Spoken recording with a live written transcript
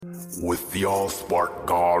With the Allspark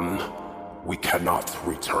gone, we cannot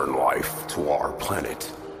return life to our planet.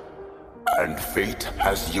 And fate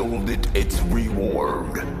has yielded its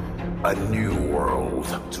reward, a new world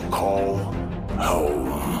to call home.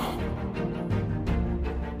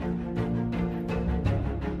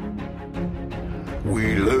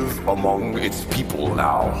 We live among its people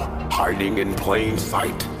now, hiding in plain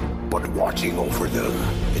sight, but watching over them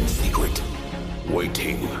in secret,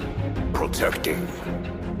 waiting, protecting.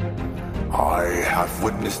 I have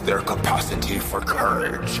witnessed their capacity for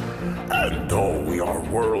courage, and though we are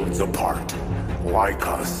worlds apart, like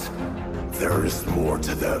us, there is more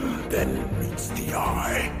to them than meets the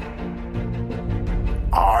eye.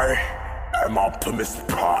 I am Optimus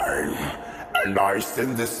Prime, and I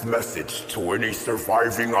send this message to any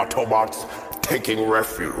surviving Autobots taking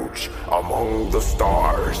refuge among the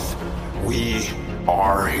stars. We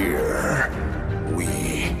are here.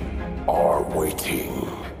 We are waiting.